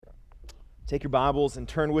Take your Bibles and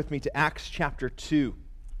turn with me to Acts chapter 2.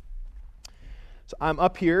 So I'm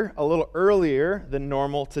up here a little earlier than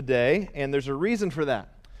normal today, and there's a reason for that.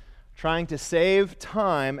 Trying to save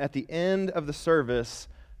time at the end of the service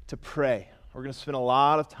to pray. We're going to spend a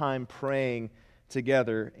lot of time praying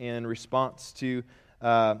together in response to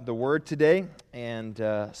the Word today, and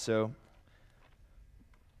so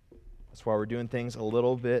that's why we're doing things a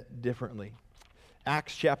little bit differently.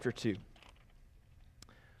 Acts chapter 2.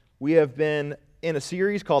 We have been in a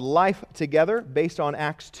series called Life Together, based on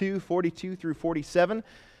Acts 2, 42 through 47.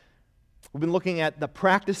 We've been looking at the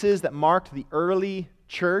practices that marked the early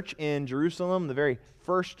church in Jerusalem, the very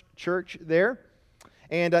first church there.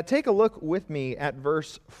 And take a look with me at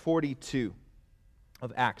verse 42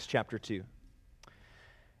 of Acts chapter 2.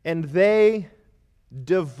 And they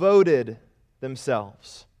devoted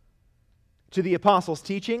themselves to the apostles'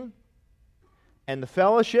 teaching and the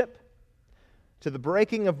fellowship, to the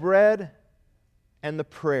breaking of bread and the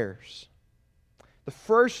prayers. The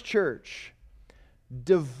first church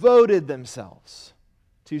devoted themselves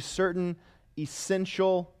to certain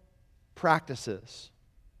essential practices.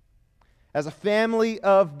 As a family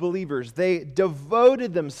of believers, they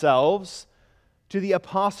devoted themselves to the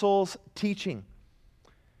apostles' teaching,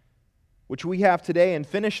 which we have today in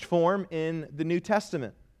finished form in the New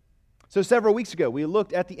Testament. So several weeks ago, we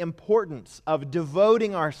looked at the importance of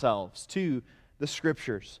devoting ourselves to the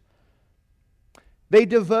Scriptures. They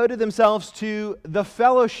devoted themselves to the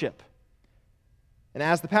fellowship. And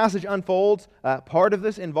as the passage unfolds, part of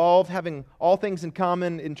this involved having all things in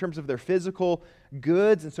common in terms of their physical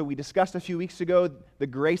goods. And so we discussed a few weeks ago the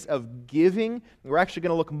grace of giving. We're actually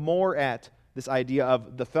going to look more at this idea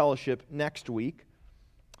of the fellowship next week.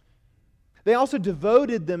 They also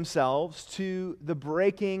devoted themselves to the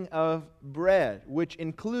breaking of bread, which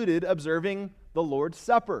included observing the Lord's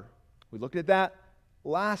Supper. We looked at that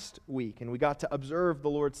last week, and we got to observe the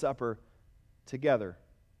Lord's Supper together.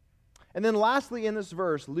 And then lastly in this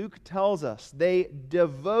verse, Luke tells us they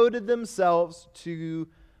devoted themselves to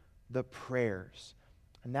the prayers.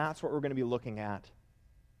 And that's what we're going to be looking at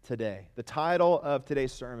today. The title of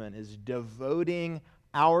today's sermon is Devoting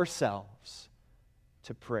Ourselves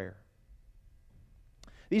to Prayer.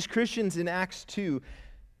 These Christians in Acts 2,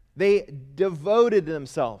 they devoted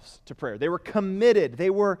themselves to prayer. They were committed. They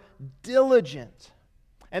were diligent.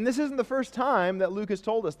 And this isn't the first time that Luke has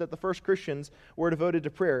told us that the first Christians were devoted to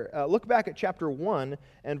prayer. Look back at chapter 1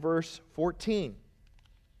 and verse 14.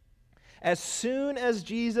 As soon as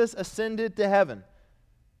Jesus ascended to heaven,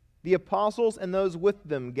 the apostles and those with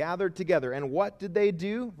them gathered together. And what did they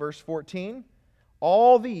do? Verse 14.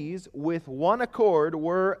 All these with one accord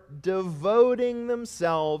were devoting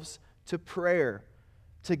themselves to prayer,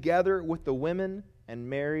 together with the women and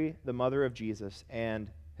Mary, the mother of Jesus,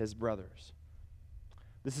 and his brothers.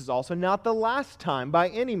 This is also not the last time, by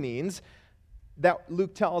any means, that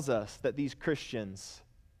Luke tells us that these Christians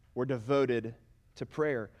were devoted to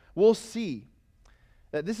prayer. We'll see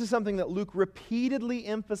that this is something that Luke repeatedly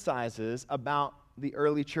emphasizes about the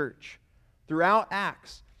early church throughout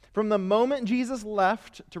Acts. From the moment Jesus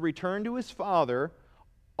left to return to his Father,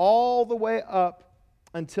 all the way up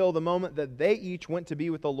until the moment that they each went to be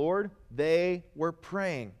with the Lord, they were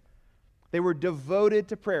praying. They were devoted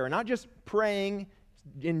to prayer. Not just praying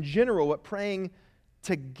in general, but praying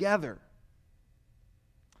together.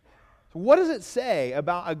 So what does it say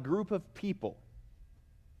about a group of people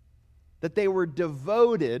that they were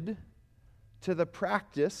devoted to the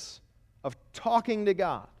practice of talking to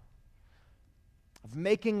God, of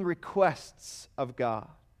making requests of God,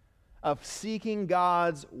 of seeking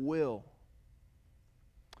God's will?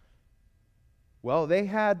 Well, they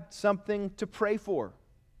had something to pray for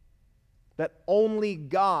that only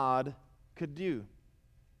God could do.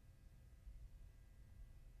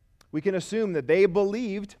 We can assume that they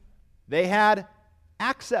believed they had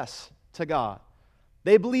access to God.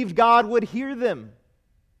 They believed God would hear them.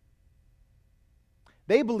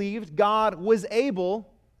 They believed God was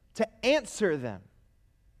able to answer them.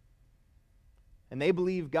 And they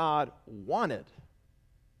believed God wanted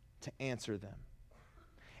to answer them.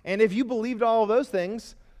 And if you believed all of those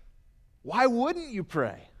things, why wouldn't you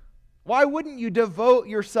pray? Why wouldn't you devote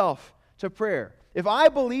yourself to prayer? If I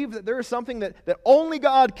believe that there is something that only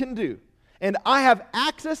God can do, and I have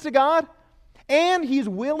access to God, and He's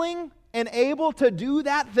willing and able to do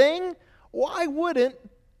that thing, why wouldn't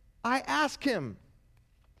I ask Him?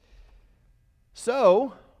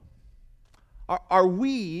 So, are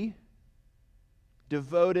we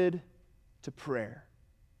devoted to prayer?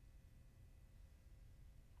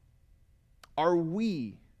 Are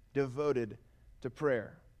we devoted to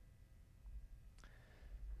prayer?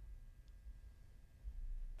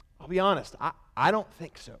 I'll be honest, I don't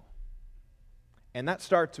think so. And that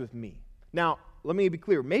starts with me. Now, let me be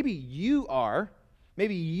clear. Maybe you are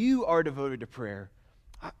devoted to prayer.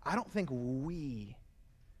 I don't think we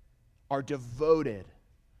are devoted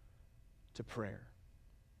to prayer.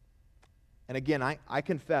 And again, I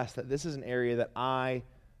confess that this is an area that I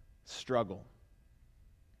struggle,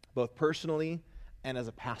 both personally and as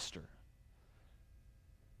a pastor.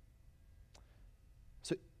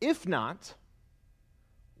 So if not,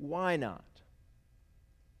 why not?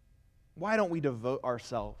 Why don't we devote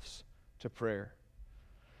ourselves to prayer?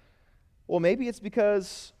 Well, maybe it's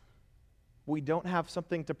because we don't have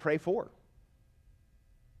something to pray for.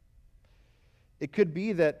 It could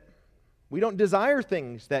be that we don't desire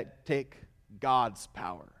things that take God's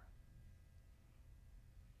power.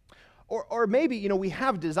 Or maybe, we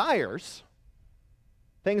have desires,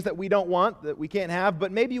 things that we don't want, that we can't have,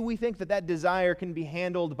 but maybe we think that desire can be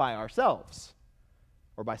handled by ourselves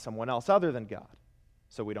or by someone else other than God,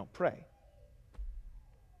 so we don't pray.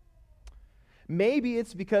 Maybe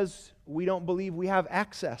it's because we don't believe we have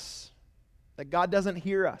access, that God doesn't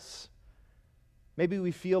hear us. Maybe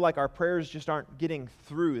we feel like our prayers just aren't getting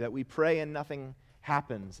through, that we pray and nothing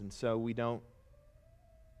happens, and so we don't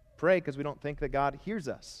pray because we don't think that God hears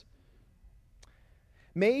us.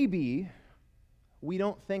 Maybe we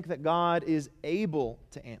don't think that God is able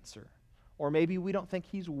to answer, or maybe we don't think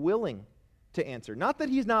He's willing to answer. Not that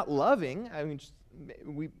He's not loving.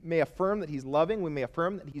 We may affirm that He's loving, we may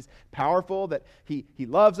affirm that He's powerful, that He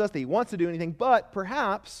loves us, that He wants to do anything, but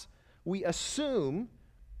perhaps we assume,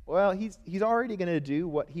 well, He's already going to do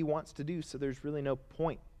what He wants to do, so there's really no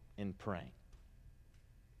point in praying.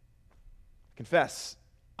 Confess,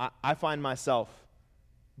 I find myself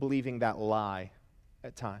believing that lie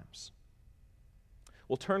at times.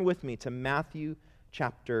 Well, turn with me to Matthew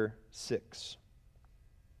chapter 6.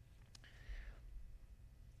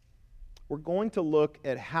 We're going to look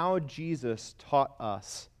at how Jesus taught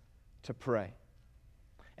us to pray.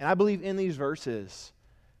 And I believe in these verses,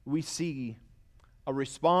 we see a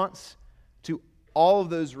response to all of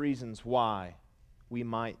those reasons why we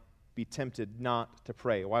might be tempted not to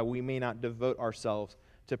pray, why we may not devote ourselves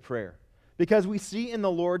to prayer. Because we see in the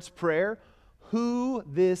Lord's Prayer who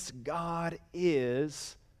this God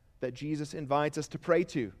is that Jesus invites us to pray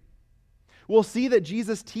to. We'll see that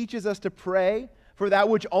Jesus teaches us to pray for that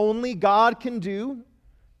which only God can do,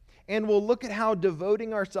 and we'll look at how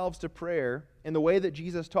devoting ourselves to prayer in the way that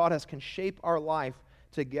Jesus taught us can shape our life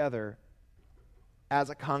together as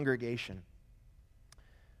a congregation.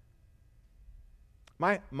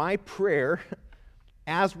 My prayer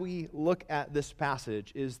as we look at this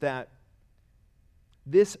passage is that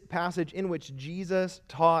this passage in which Jesus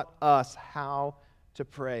taught us how to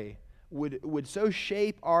pray would so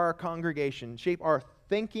shape our congregation, shape our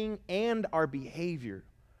thinking and our behavior,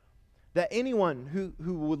 that anyone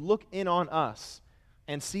who would look in on us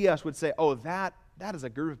and see us would say, oh, that is a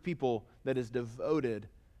group of people that is devoted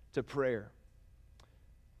to prayer.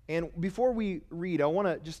 And before we read, I want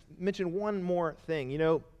to just mention one more thing.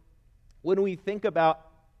 When we think about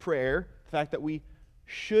prayer, the fact that we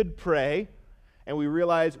should pray, and we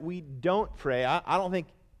realize we don't pray, I don't think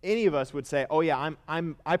any of us would say, oh yeah,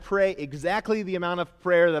 I pray exactly the amount of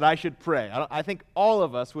prayer that I should pray. I think all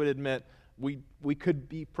of us would admit we could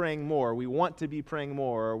be praying more, we want to be praying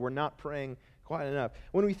more, or we're not praying quite enough.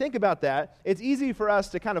 When we think about that, it's easy for us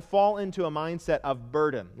to kind of fall into a mindset of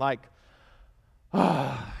burden, like,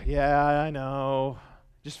 yeah, I know,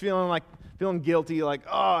 just feeling guilty, like,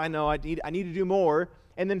 oh, I know, I need to do more.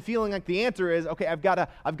 And then feeling like the answer is, okay, I've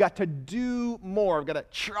got to do more. I've got to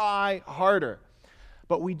try harder.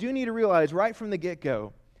 But we do need to realize right from the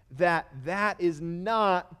get-go that is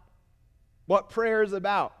not what prayer is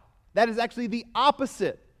about. That is actually the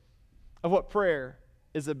opposite of what prayer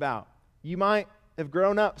is about. You might have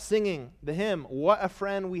grown up singing the hymn, "What a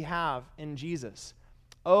Friend We Have in Jesus."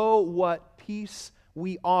 Oh, what peace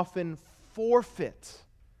we often forfeit.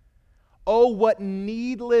 Oh, what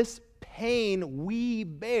needless pain we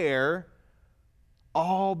bear,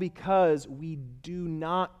 all because we do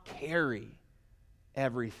not carry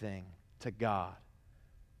everything to God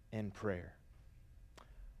in prayer.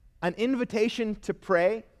 An invitation to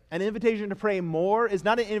pray, an invitation to pray more, is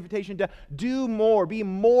not an invitation to do more, be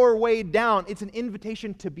more weighed down. It's an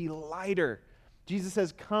invitation to be lighter. Jesus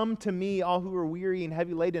says, "Come to me, all who are weary and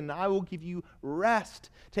heavy laden, and I will give you rest.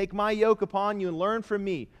 Take my yoke upon you and learn from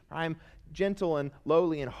me. I am gentle and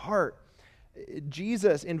lowly in heart."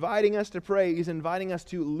 Jesus inviting us to pray is inviting us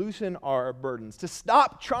to loosen our burdens, to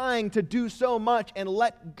stop trying to do so much and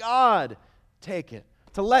let God take it.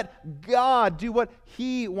 to let God do what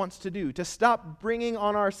He wants to do, to stop bringing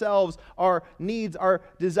on ourselves our needs, our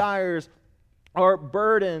desires, our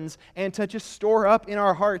burdens, and to just store up in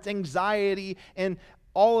our hearts anxiety and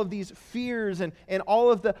all of these fears and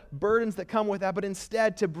all of the burdens that come with that, but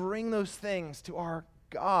instead to bring those things to our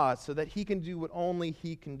God so that He can do what only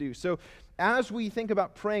He can do. So as we think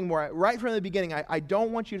about praying more, right from the beginning, I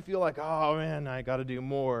don't want you to feel like, oh man, I got to do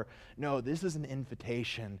more. No, this is an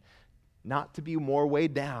invitation not to be more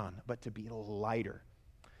weighed down, but to be lighter.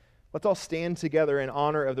 Let's all stand together in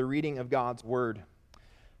honor of the reading of God's Word.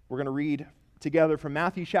 We're going to read together from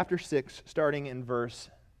Matthew chapter 6, starting in verse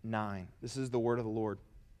 9. This is the word of the Lord.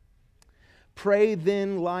 Pray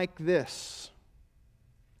then like this: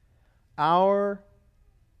 Our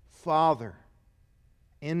Father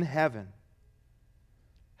in heaven,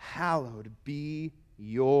 hallowed be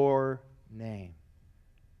your name.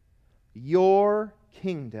 Your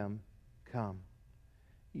kingdom come.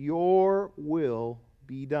 Your will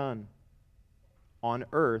be done on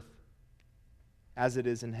earth as it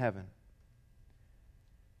is in heaven.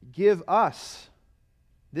 Give us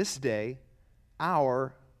this day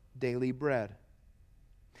our daily bread,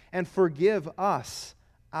 and forgive us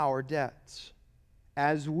our debts,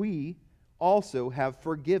 as we also have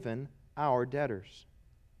forgiven our debtors.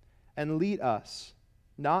 And lead us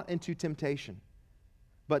not into temptation,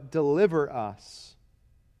 but deliver us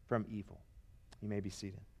from evil. You may be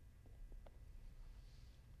seated.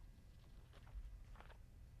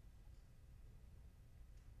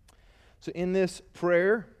 So in this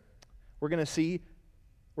prayer, we're going to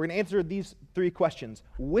answer these three questions.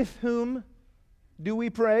 With whom do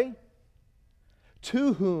we pray?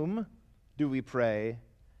 To whom do we pray?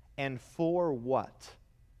 And for what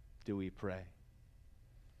do we pray?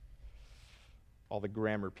 All the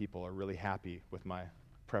grammar people are really happy with my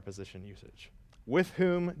preposition usage. With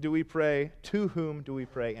whom do we pray? To whom do we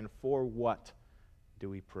pray? And for what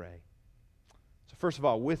do we pray? So first of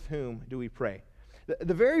all, with whom do we pray?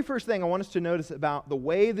 The very first thing I want us to notice about the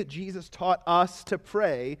way that Jesus taught us to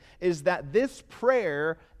pray is that this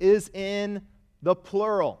prayer is in the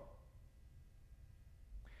plural.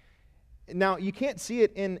 Now, you can't see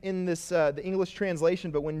it in this the English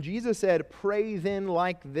translation, but when Jesus said, pray then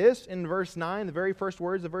like this in verse 9, the very first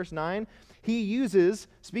words of verse 9, He uses,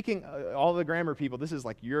 speaking, all the grammar people, this is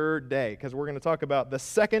like your day, because we're going to talk about the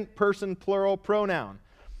second person plural pronoun.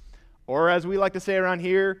 Or as we like to say around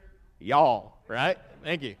here, y'all, right?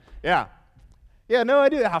 Thank you. Yeah. Yeah, no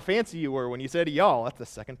idea how fancy you were when you said y'all. That's the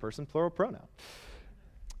second person plural pronoun.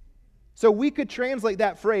 So we could translate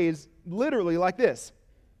that phrase literally like this.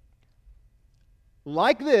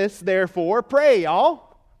 Like this, therefore, pray,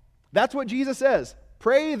 y'all. That's what Jesus says.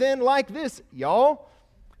 Pray then like this, y'all.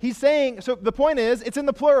 He's saying, so the point is, it's in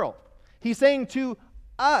the plural. He's saying to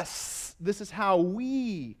us, this is how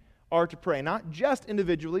we are to pray. Not just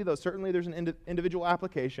individually, though certainly there's an individual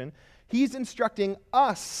application. He's instructing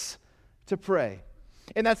us to pray.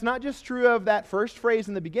 And that's not just true of that first phrase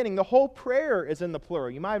in the beginning. The whole prayer is in the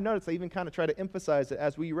plural. You might have noticed I even kind of try to emphasize it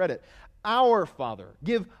as we read it. Our Father,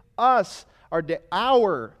 give us our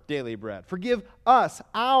daily bread. Forgive us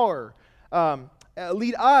our,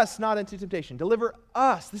 lead us not into temptation. Deliver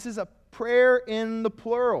us. This is a prayer in the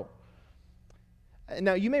plural.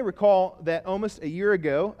 Now, you may recall that almost a year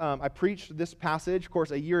ago, I preached this passage. Of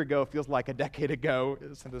course, a year ago feels like a decade ago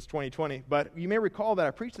since it's 2020. But you may recall that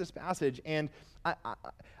I preached this passage, and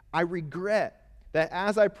I regret that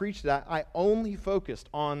as I preached that, I only focused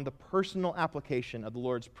on the personal application of the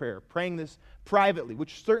Lord's Prayer, praying this privately,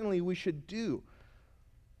 which certainly we should do.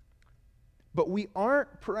 But we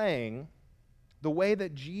aren't praying the way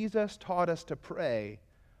that Jesus taught us to pray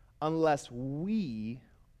unless we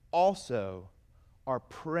also are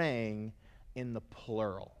praying in the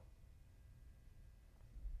plural.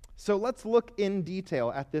 So let's look in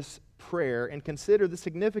detail at this prayer and consider the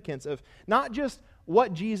significance of not just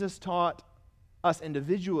what Jesus taught us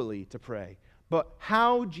individually to pray, but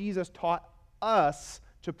how Jesus taught us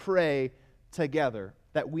to pray together,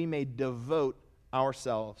 that we may devote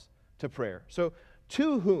ourselves to prayer. So,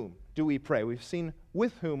 to whom do we pray? We've seen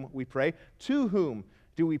with whom we pray. To whom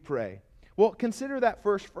do we pray? Well, consider that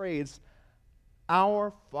first phrase,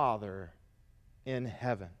 our Father in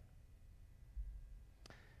heaven.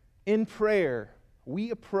 In prayer, we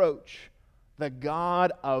approach the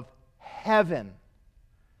God of heaven,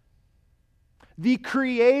 the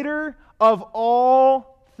creator of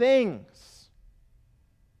all things,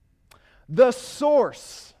 the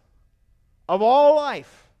source of all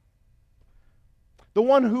life, the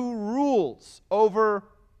one who rules over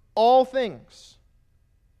all things.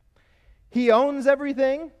 He owns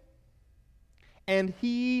everything, and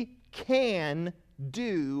He can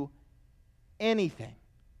do anything.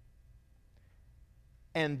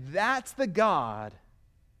 And that's the God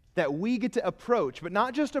that we get to approach, but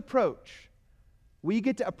not just approach. We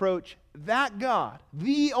get to approach that God,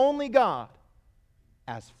 the only God,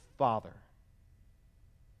 as Father.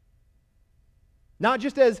 Not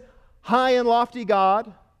just as high and lofty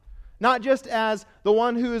God, not just as the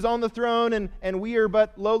one who is on the throne and we are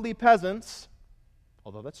but lowly peasants,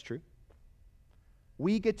 although that's true.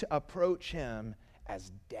 We get to approach him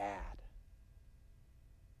as Dad.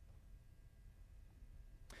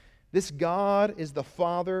 This God is the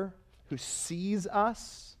Father who sees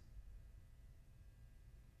us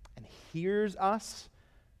and hears us,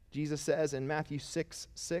 Jesus says in Matthew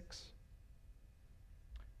 6:6.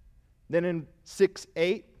 Then in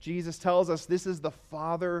 6:8, Jesus tells us this is the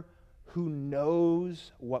Father who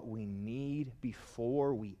knows what we need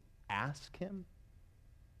before we ask him.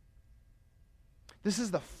 This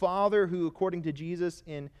is the Father who, according to Jesus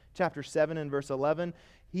in chapter 7 and verse 11,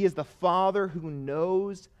 he is the Father who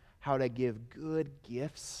knows how to give good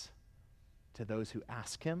gifts to those who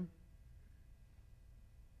ask him.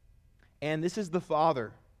 And this is the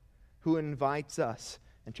Father who invites us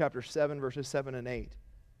in chapter 7, verses 7 and 8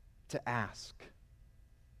 to ask,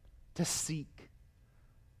 to seek,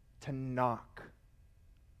 to knock.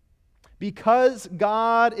 Because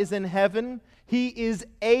God is in heaven, he is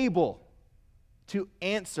able to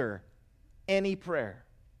answer any prayer.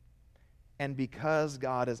 And because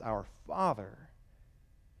God is our Father,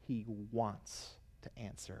 he wants to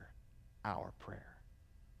answer our prayer.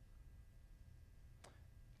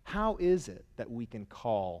 How is it that we can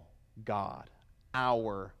call God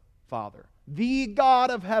our Father? The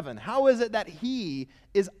God of heaven. How is it that he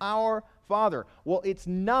is our Father? Well, it's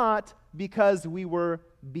not because we were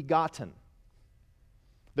begotten.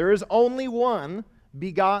 There is only one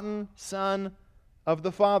begotten Son of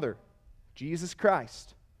the Father, Jesus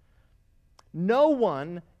Christ. No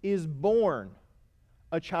one is born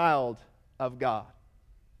a child of God.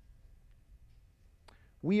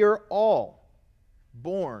 We are all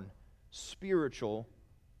born spiritual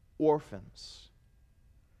orphans.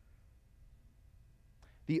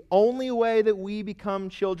 The only way that we become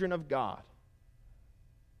children of God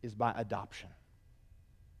is by adoption.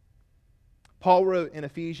 Paul wrote in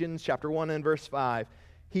Ephesians chapter 1 and verse 5,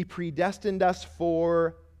 he predestined us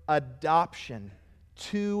for adoption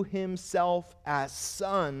to himself as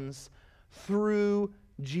sons through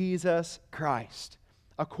Jesus Christ,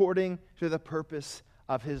 according to the purpose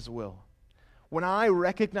of his will. When I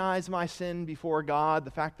recognize my sin before God,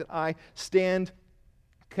 the fact that I stand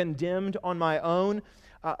condemned on my own,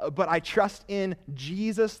 but I trust in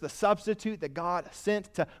Jesus, the substitute that God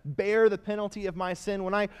sent to bear the penalty of my sin.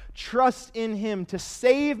 When I trust in him to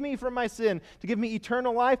save me from my sin, to give me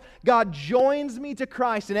eternal life, God joins me to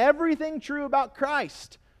Christ and everything true about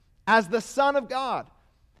Christ as the Son of God,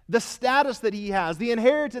 the status that he has, the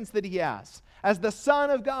inheritance that he has as the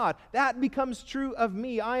Son of God. That becomes true of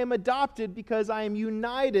me. I am adopted because I am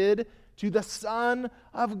united to the Son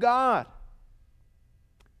of God.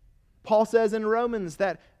 Paul says in Romans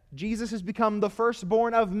that Jesus has become the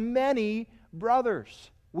firstborn of many brothers.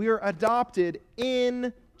 We are adopted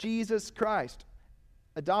in Jesus Christ.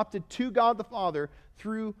 Adopted to God the Father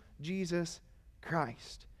through Jesus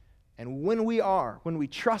Christ. And when we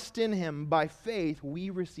trust in him by faith, we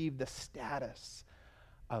receive the status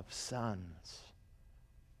of sons.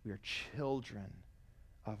 We are children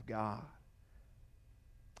of God.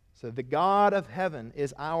 So the God of heaven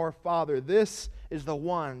is our Father. This is the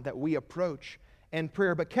one that we approach in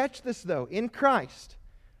prayer. But catch this though, in Christ,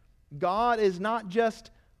 God is not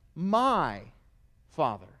just my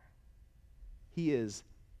Father. He is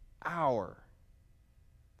our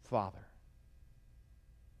Father.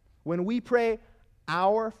 When we pray,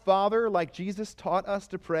 our Father, like Jesus taught us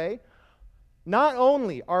to pray, not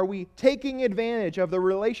only are we taking advantage of the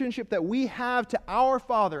relationship that we have to our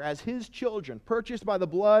Father as his children, purchased by the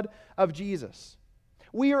blood of Jesus,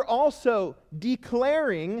 we are also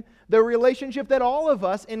declaring the relationship that all of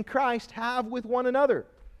us in Christ have with one another.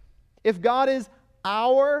 If God is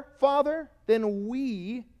our Father, then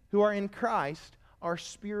we who are in Christ are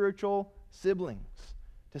spiritual siblings.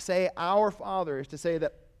 To say our Father is to say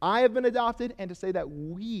that I have been adopted and to say that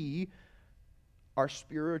we are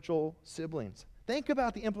spiritual siblings. Think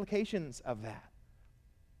about the implications of that.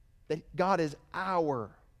 That God is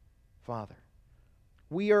our Father.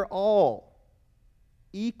 We are all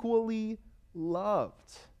equally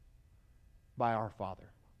loved by our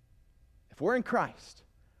Father. If we're in Christ,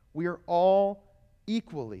 we are all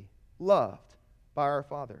equally loved by our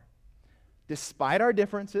Father. Despite our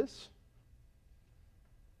differences,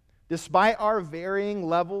 despite our varying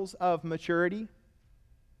levels of maturity,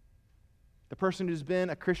 The person who's been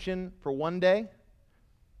a Christian for one day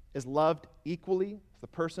is loved equally as the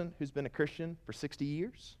person who's been a Christian for 60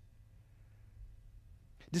 years.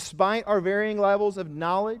 Despite our varying levels of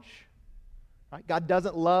knowledge, right, God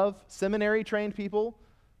doesn't love seminary-trained people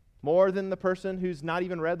more than the person who's not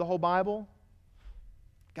even read the whole Bible.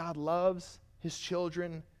 God loves His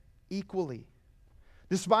children equally.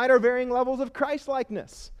 Despite our varying levels of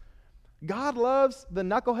Christ-likeness, God loves the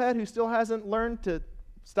knucklehead who still hasn't learned to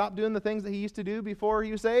stop doing the things that he used to do before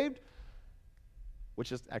he was saved,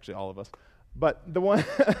 which is actually all of us. But the one,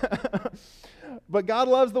 but God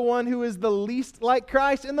loves the one who is the least like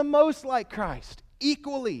Christ and the most like Christ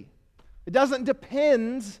equally. It doesn't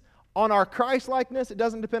depend on our Christ-likeness. It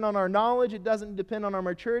doesn't depend on our knowledge. It doesn't depend on our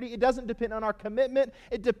maturity. It doesn't depend on our commitment.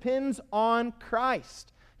 It depends on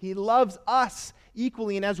Christ. He loves us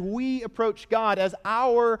equally, and as we approach God as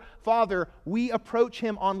our Father, we approach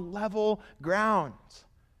Him on level ground.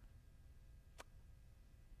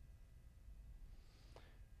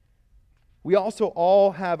 We also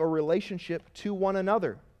all have a relationship to one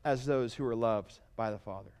another as those who are loved by the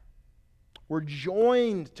Father. We're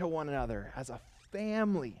joined to one another as a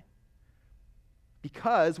family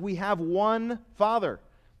because we have one Father.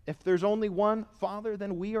 If there's only one Father,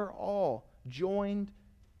 then we are all joined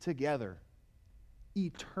together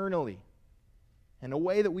eternally in a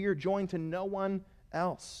way that we are joined to no one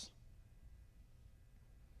else.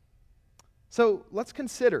 So let's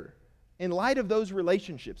consider, in light of those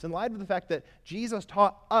relationships, in light of the fact that Jesus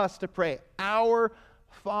taught us to pray, our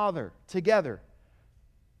Father, together,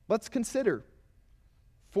 let's consider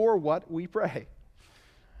for what we pray.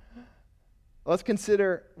 Let's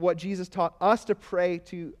consider what Jesus taught us to pray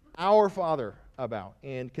to our Father about,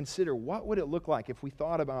 and consider what would it look like if we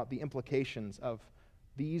thought about the implications of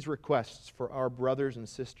these requests for our brothers and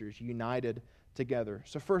sisters united together.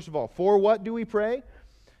 So first of all, for what do we pray?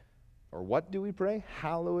 Or what do we pray?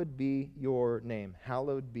 Hallowed be your name.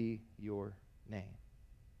 Hallowed be your name.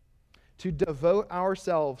 To devote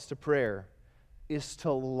ourselves to prayer is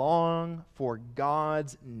to long for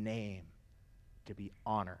God's name to be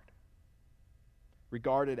honored,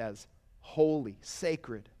 regarded as holy,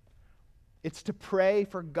 sacred. It's to pray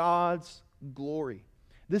for God's glory.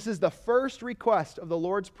 This is the first request of the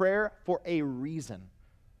Lord's Prayer for a reason.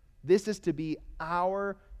 This is to be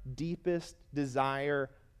our deepest desire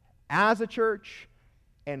as a church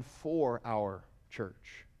and for our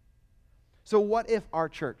church. So what if our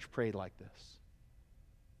church prayed like this?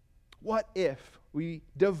 What if we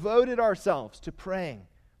devoted ourselves to praying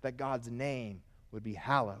that God's name would be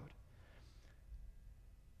hallowed?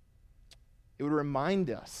 It would remind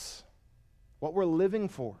us what we're living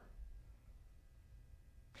for.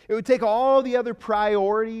 It would take all the other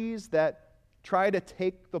priorities that try to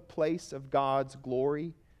take the place of God's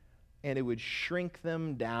glory, and it would shrink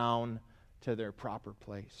them down to their proper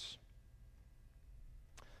place.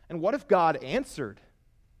 And what if God answered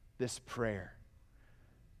this prayer?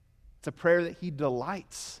 It's a prayer that He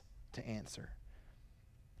delights to answer.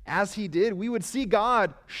 As He did, we would see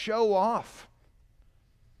God show off.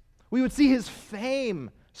 We would see His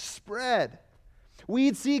fame spread.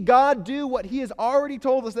 We'd see God do what He has already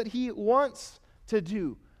told us that He wants to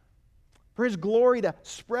do, for His glory to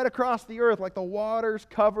spread across the earth like the waters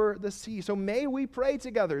cover the sea. So may we pray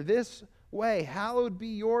together this way, hallowed be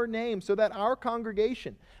your name, so that our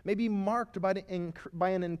congregation may be marked by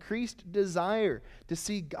an increased desire to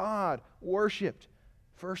see God worshiped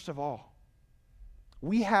first of all.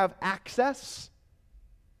 We have access,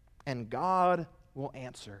 and God will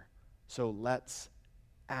answer. So let's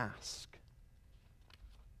ask.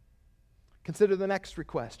 Consider the next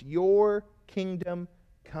request. Your kingdom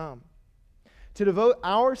come. To devote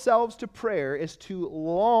ourselves to prayer is to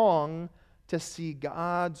long to see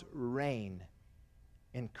God's reign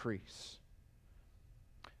increase.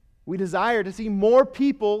 We desire to see more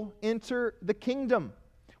people enter the kingdom.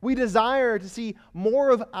 We desire to see more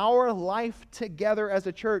of our life together as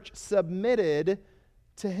a church submitted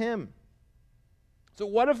to Him. So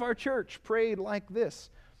what if our church prayed like this?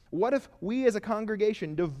 What if we as a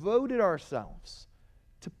congregation devoted ourselves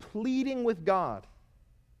to pleading with God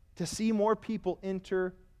to see more people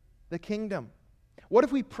enter the kingdom? What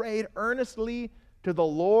if we prayed earnestly to the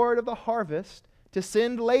Lord of the harvest to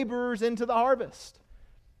send laborers into the harvest?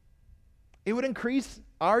 It would increase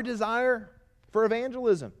our desire for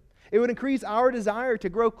evangelism. It would increase our desire to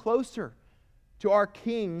grow closer to our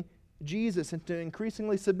King Jesus and to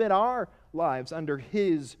increasingly submit our lives under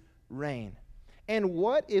His reign. And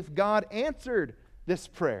what if God answered this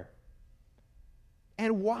prayer?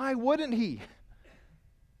 And why wouldn't He?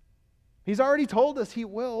 He's already told us He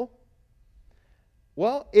will.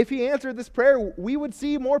 Well, if he answered this prayer, we would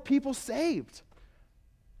see more people saved.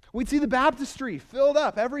 We'd see the baptistry filled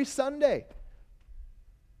up every Sunday.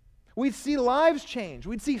 We'd see lives change.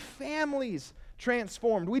 We'd see families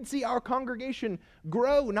transformed. We'd see our congregation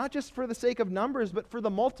grow, not just for the sake of numbers, but for the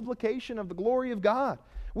multiplication of the glory of God.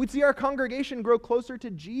 We'd see our congregation grow closer to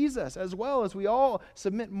Jesus as well as we all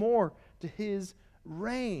submit more to his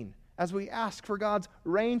reign, as we ask for God's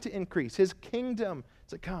reign to increase, his kingdom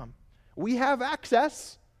to come. We have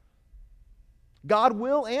access. God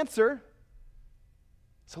will answer.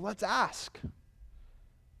 So let's ask.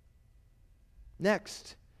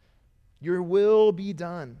 Next, your will be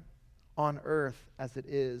done on earth as it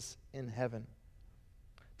is in heaven.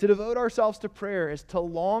 To devote ourselves to prayer is to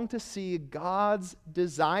long to see God's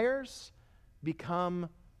desires become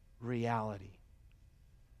reality.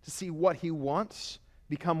 To see what he wants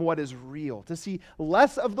become what is real. To see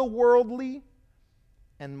less of the worldly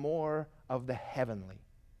and more of the heavenly.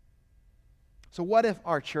 So what if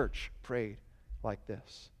our church prayed like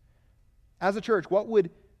this? As a church, what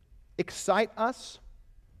would excite us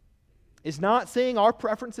is not seeing our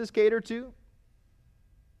preferences catered to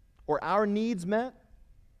or our needs met,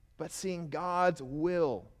 but seeing God's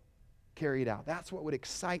will carried out. That's what would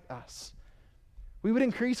excite us. We would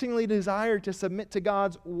increasingly desire to submit to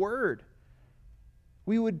God's word.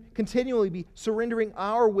 We would continually be surrendering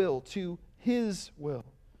our will to his will.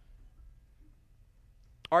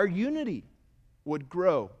 Our unity would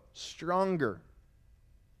grow stronger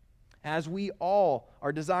as we all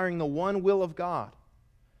are desiring the one will of God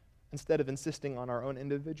instead of insisting on our own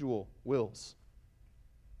individual wills.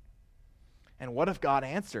 And what if God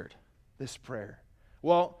answered this prayer?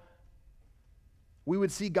 Well, we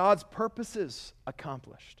would see God's purposes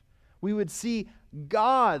accomplished. We would see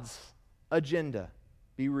God's agenda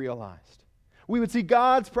be realized. We would see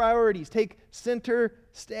God's priorities take center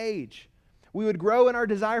stage. We would grow in our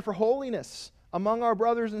desire for holiness among our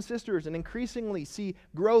brothers and sisters and increasingly see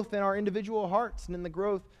growth in our individual hearts and in the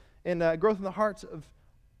growth in the hearts of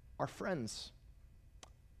our friends.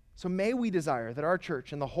 So may we desire that our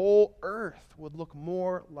church and the whole earth would look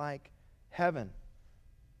more like heaven.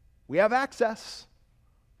 We have access.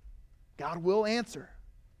 God will answer.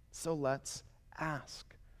 So let's ask.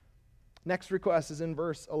 Next request is in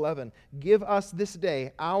verse 11. Give us this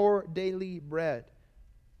day our daily bread.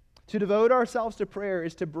 To devote ourselves to prayer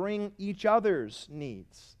is to bring each other's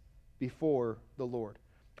needs before the Lord.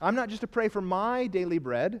 I'm not just to pray for my daily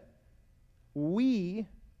bread. We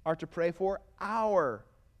are to pray for our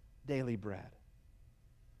daily bread.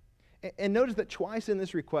 And notice that twice in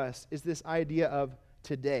this request is this idea of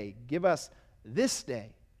today. Give us this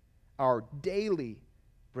day our daily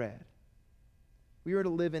bread. We are to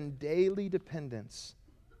live in daily dependence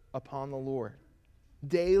upon the Lord,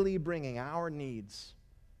 daily bringing our needs,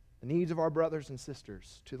 the needs of our brothers and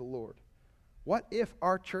sisters, to the Lord. What if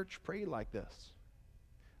our church prayed like this?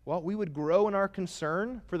 Well, we would grow in our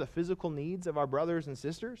concern for the physical needs of our brothers and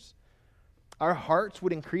sisters. Our hearts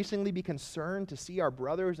would increasingly be concerned to see our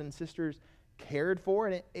brothers and sisters cared for,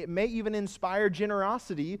 and it may even inspire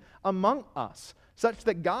generosity among us, such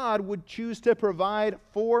that God would choose to provide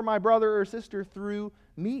for my brother or sister through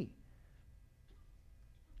me.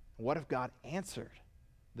 What if God answered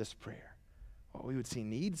this prayer? Well, we would see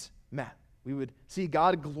needs met. We would see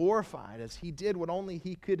God glorified as he did what only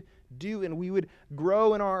he could do, and we would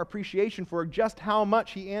grow in our appreciation for just how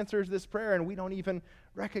much he answers this prayer, and we don't even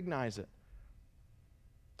recognize it.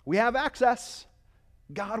 We have access.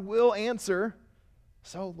 God will answer.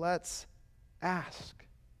 So let's ask.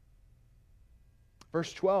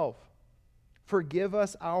 Verse 12. Forgive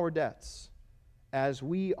us our debts, as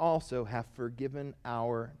we also have forgiven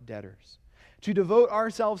our debtors. To devote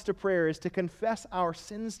ourselves to prayer is to confess our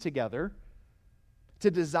sins together,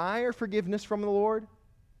 to desire forgiveness from the Lord,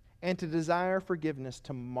 and to desire forgiveness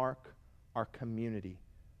to mark our community.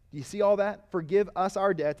 Do you see all that? Forgive us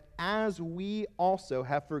our debts as we also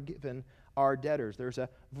have forgiven our debtors. There's a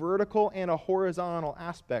vertical and a horizontal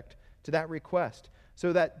aspect to that request.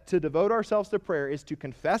 So that to devote ourselves to prayer is to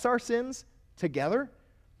confess our sins together,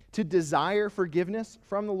 to desire forgiveness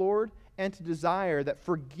from the Lord, and to desire that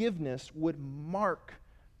forgiveness would mark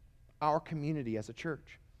our community as a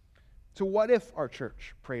church. So what if our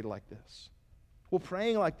church prayed like this? Well,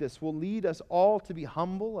 praying like this will lead us all to be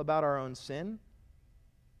humble about our own sin,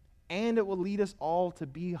 and it will lead us all to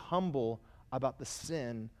be humble about the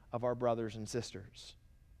sin of our brothers and sisters.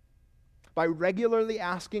 By regularly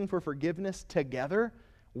asking for forgiveness together,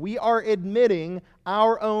 we are admitting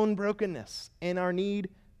our own brokenness and our need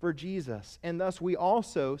for Jesus. And thus we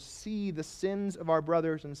also see the sins of our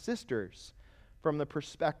brothers and sisters from the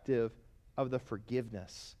perspective of the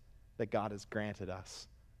forgiveness that God has granted us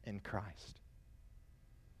in Christ.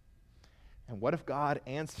 And what if God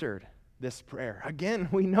answered this prayer? Again,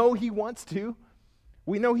 we know He wants to.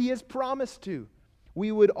 We know He has promised to.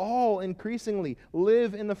 We would all increasingly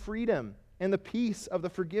live in the freedom and the peace of the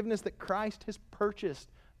forgiveness that Christ has purchased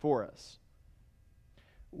for us.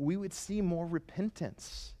 We would see more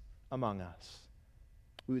repentance among us.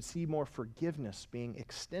 We would see more forgiveness being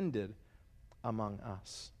extended among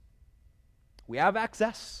us. We have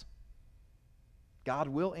access. God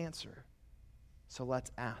will answer. So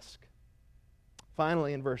let's ask.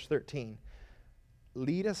 Finally, in verse 13,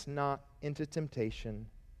 lead us not into temptation,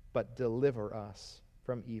 but deliver us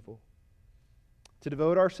from evil. To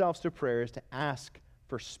devote ourselves to prayer is to ask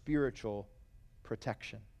for spiritual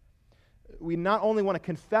protection. We not only want to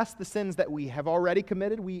confess the sins that we have already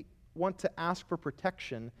committed, we want to ask for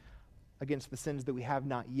protection against the sins that we have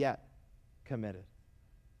not yet committed.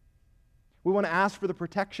 We want to ask for the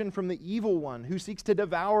protection from the evil one who seeks to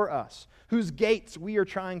devour us, whose gates we are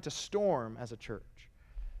trying to storm as a church.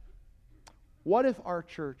 What if our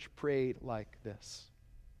church prayed like this?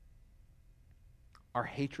 Our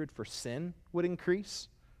hatred for sin would increase.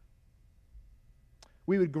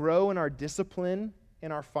 We would grow in our discipline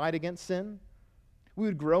in our fight against sin. We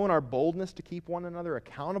would grow in our boldness to keep one another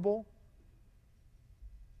accountable.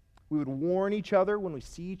 We would warn each other when we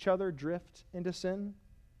see each other drift into sin.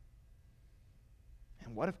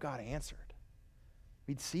 And what if God answered?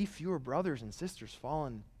 We'd see fewer brothers and sisters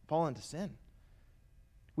fall into sin.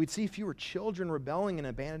 We'd see fewer children rebelling and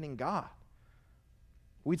abandoning God.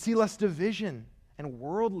 We'd see less division and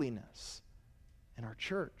worldliness in our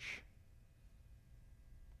church.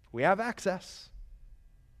 We have access.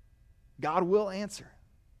 God will answer.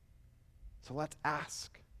 So let's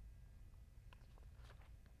ask.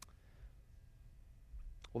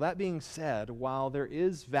 Well, that being said, while there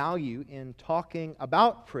is value in talking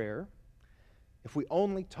about prayer, if we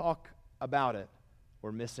only talk about it,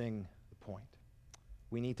 we're missing the point.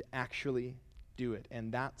 We need to actually do it,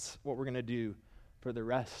 and that's what we're going to do for the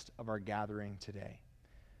rest of our gathering today.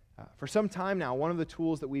 For some time now, one of the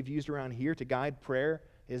tools that we've used around here to guide prayer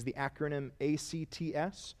is the acronym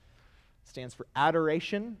ACTS. It stands for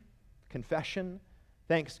adoration, confession,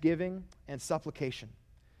 thanksgiving, and supplication.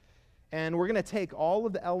 And we're going to take all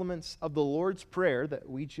of the elements of the Lord's Prayer that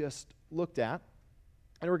we just looked at,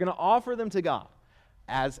 and we're going to offer them to God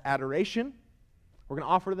as adoration. We're going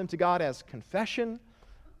to offer them to God as confession,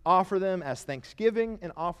 offer them as thanksgiving,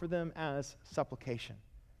 and offer them as supplication.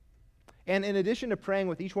 And in addition to praying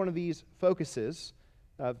with each one of these focuses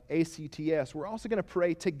of ACTS, we're also going to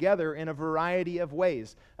pray together in a variety of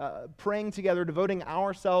ways. Praying together, devoting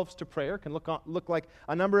ourselves to prayer can look like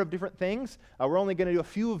a number of different things. We're only going to do a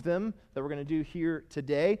few of them that we're going to do here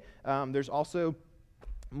today. There's also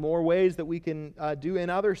more ways that we can do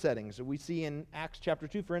in other settings. We see in Acts chapter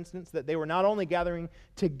 2, for instance, that they were not only gathering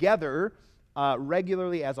together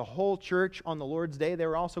regularly as a whole church on the Lord's Day, they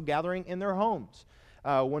were also gathering in their homes.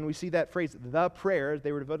 When we see that phrase, the prayers,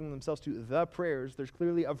 they were devoting themselves to the prayers, there's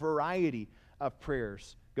clearly a variety of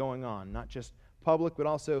prayers going on, not just public, but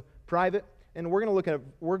also private. And we're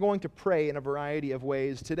going to pray in a variety of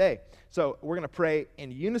ways today. So we're going to pray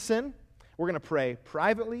in unison. We're going to pray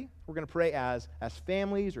privately. We're going to pray as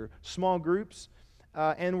families or small groups.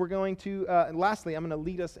 And we're going to, and lastly, I'm going to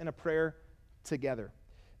lead us in a prayer together.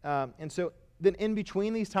 And so then in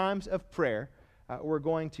between these times of prayer, we're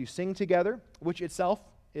going to sing together, which itself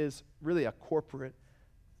is really a corporate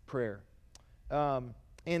prayer.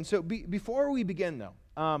 And so before we begin, though,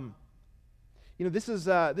 this is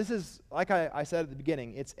like I said at the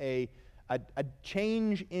beginning, it's a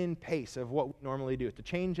change in pace of what we normally do. It's a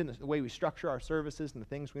change in the way we structure our services and the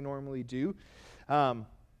things we normally do. And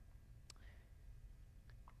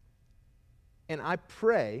I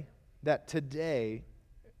pray that today,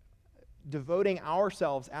 devoting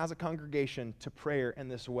ourselves as a congregation to prayer in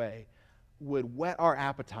this way would whet our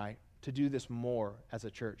appetite to do this more as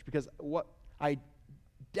a church. Because what I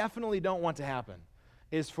definitely don't want to happen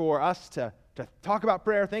is for us to talk about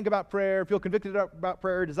prayer, think about prayer, feel convicted about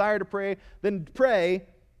prayer, desire to pray, then pray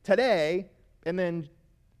today, and then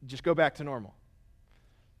just go back to normal.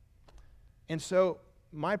 And so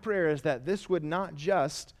my prayer is that this would not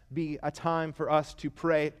just be a time for us to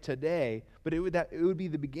pray today, but it would be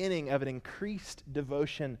the beginning of an increased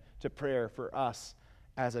devotion to prayer for us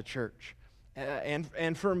as a church.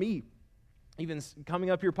 And for me, even coming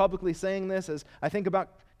up here publicly saying this as I think about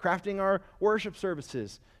crafting our worship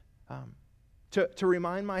services, to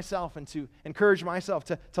remind myself and to encourage myself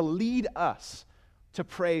to lead us to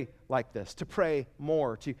pray like this, to pray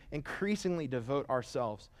more, to increasingly devote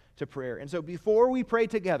ourselves to prayer. And so before we pray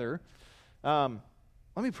together,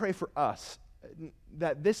 let me pray for us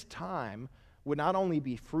that this time would not only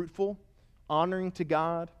be fruitful, honoring to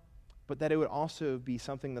God, but that it would also be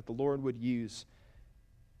something that the Lord would use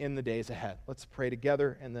in the days ahead. Let's pray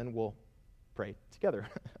together, and then we'll pray together.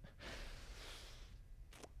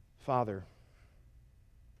 Father,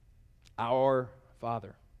 our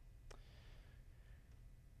Father,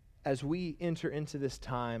 as we enter into this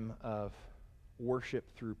time of worship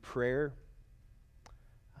through prayer,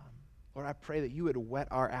 Lord, I pray that you would whet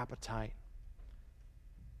our appetite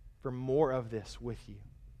for more of this with you.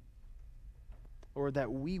 Lord,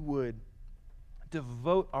 that we would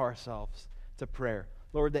devote ourselves to prayer.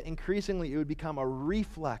 Lord, that increasingly it would become a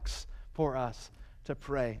reflex for us to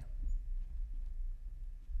pray.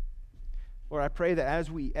 Lord, I pray that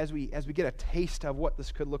as we get a taste of what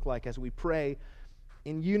this could look like, as we pray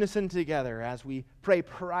in unison together, as we pray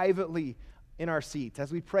privately in our seats,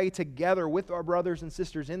 as we pray together with our brothers and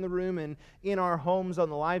sisters in the room and in our homes on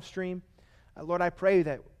the live stream, Lord, I pray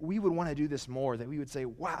that we would want to do this more, that we would say,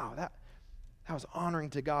 wow, that was honoring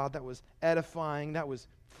to God, that was edifying, that was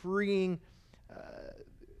freeing,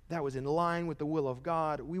 that was in line with the will of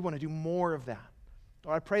God. We want to do more of that.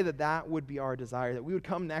 Lord, I pray that that would be our desire, that we would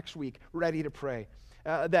come next week ready to pray,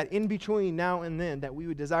 that in between now and then, that we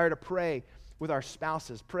would desire to pray with our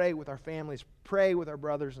spouses, pray with our families, pray with our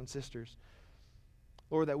brothers and sisters.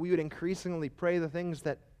 Lord, that we would increasingly pray the things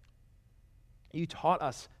that you taught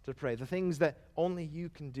us to pray, the things that only you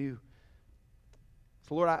can do.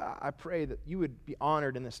 So Lord, I pray that you would be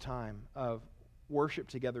honored in this time of worship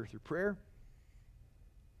together through prayer,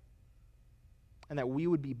 and that we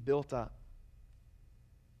would be built up,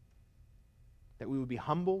 that we would be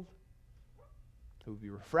humbled, that we would be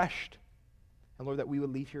refreshed, and Lord, that we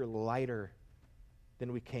would leave here lighter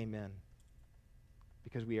than we came in,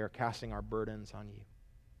 because we are casting our burdens on you.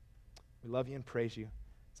 We love you and praise you.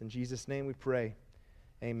 It's in Jesus' name we pray.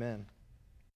 Amen.